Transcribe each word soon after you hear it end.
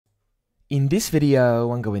In this video,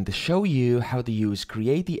 I'm going to show you how to use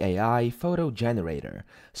Creati AI Photo Generator.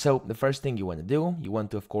 So the first thing you want to do, you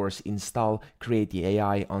want to of course install Creati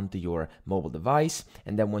AI onto your mobile device.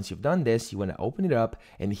 And then once you've done this, you want to open it up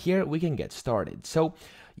and here we can get started. So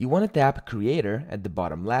you want to tap Creator at the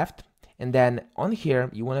bottom left. And then on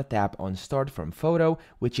here, you want to tap on Start from Photo,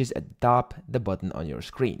 which is at the top, the button on your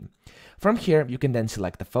screen. From here, you can then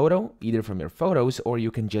select a photo, either from your photos, or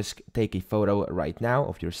you can just take a photo right now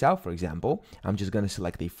of yourself, for example. I'm just going to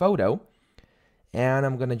select a photo. And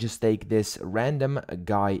I'm gonna just take this random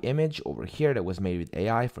guy image over here that was made with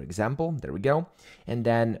AI, for example. There we go. And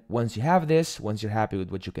then once you have this, once you're happy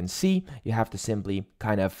with what you can see, you have to simply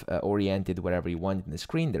kind of orient it wherever you want in the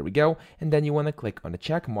screen. There we go. And then you want to click on the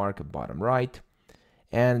check mark bottom right.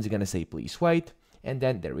 And it's gonna say please wait. And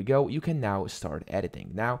then there we go, you can now start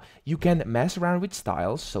editing. Now you can mess around with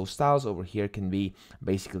styles. So styles over here can be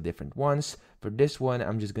basically different ones. For this one,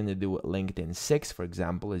 I'm just gonna do LinkedIn 6, for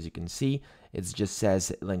example. As you can see, it just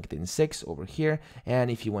says LinkedIn 6 over here.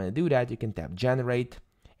 And if you want to do that, you can tap generate.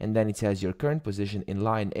 And then it says your current position in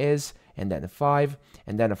line is, and then 5.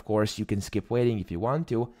 And then of course you can skip waiting if you want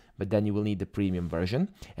to, but then you will need the premium version.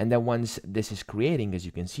 And then once this is creating, as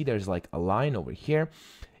you can see, there's like a line over here.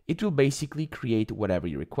 It will basically create whatever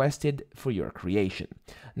you requested for your creation.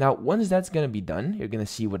 Now, once that's going to be done, you're going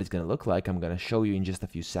to see what it's going to look like. I'm going to show you in just a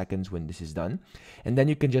few seconds when this is done. And then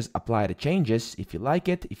you can just apply the changes if you like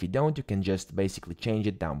it. If you don't, you can just basically change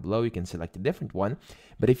it down below. You can select a different one.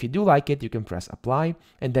 But if you do like it, you can press apply,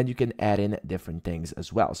 and then you can add in different things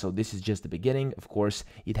as well. So this is just the beginning. Of course,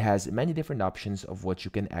 it has many different options of what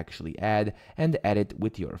you can actually add and edit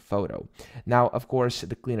with your photo. Now, of course,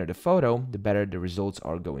 the cleaner the photo, the better the results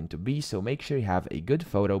are going to be. So make sure you have a good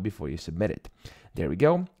photo before you submit it. There we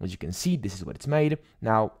go. As you can see, this is what it's made.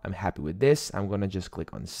 Now I'm happy with this. I'm going to just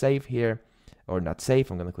click on save here, or not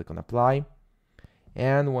save. I'm going to click on apply.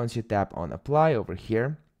 And once you tap on apply over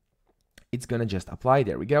here, it's going to just apply.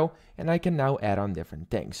 There we go. And I can now add on different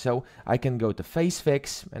things. So I can go to face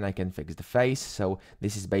fix and I can fix the face. So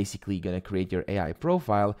this is basically going to create your AI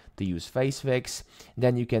profile to use face fix.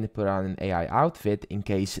 Then you can put on an AI outfit in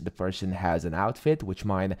case the person has an outfit, which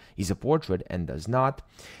mine is a portrait and does not.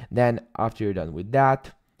 Then after you're done with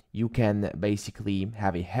that, you can basically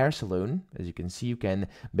have a hair salon. As you can see, you can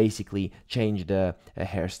basically change the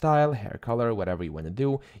hairstyle, hair color, whatever you want to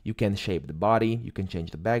do. You can shape the body, you can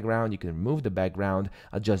change the background, you can remove the background,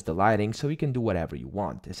 adjust the lighting, so you can do whatever you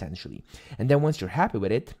want, essentially. And then once you're happy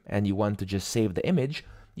with it, and you want to just save the image,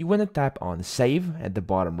 you want to tap on save at the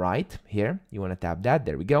bottom right here. You want to tap that,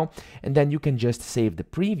 there we go. And then you can just save the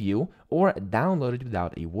preview or download it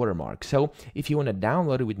without a watermark. So if you want to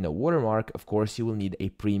download it with no watermark, of course you will need a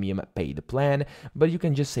premium paid plan, but you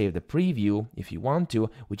can just save the preview if you want to,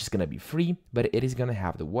 which is going to be free, but it is going to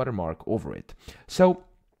have the watermark over it. So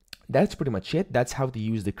that's pretty much it. That's how to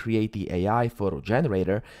use the Creati AI Photo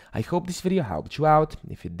Generator. I hope this video helped you out.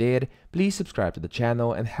 If it did, please subscribe to the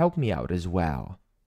channel and help me out as well.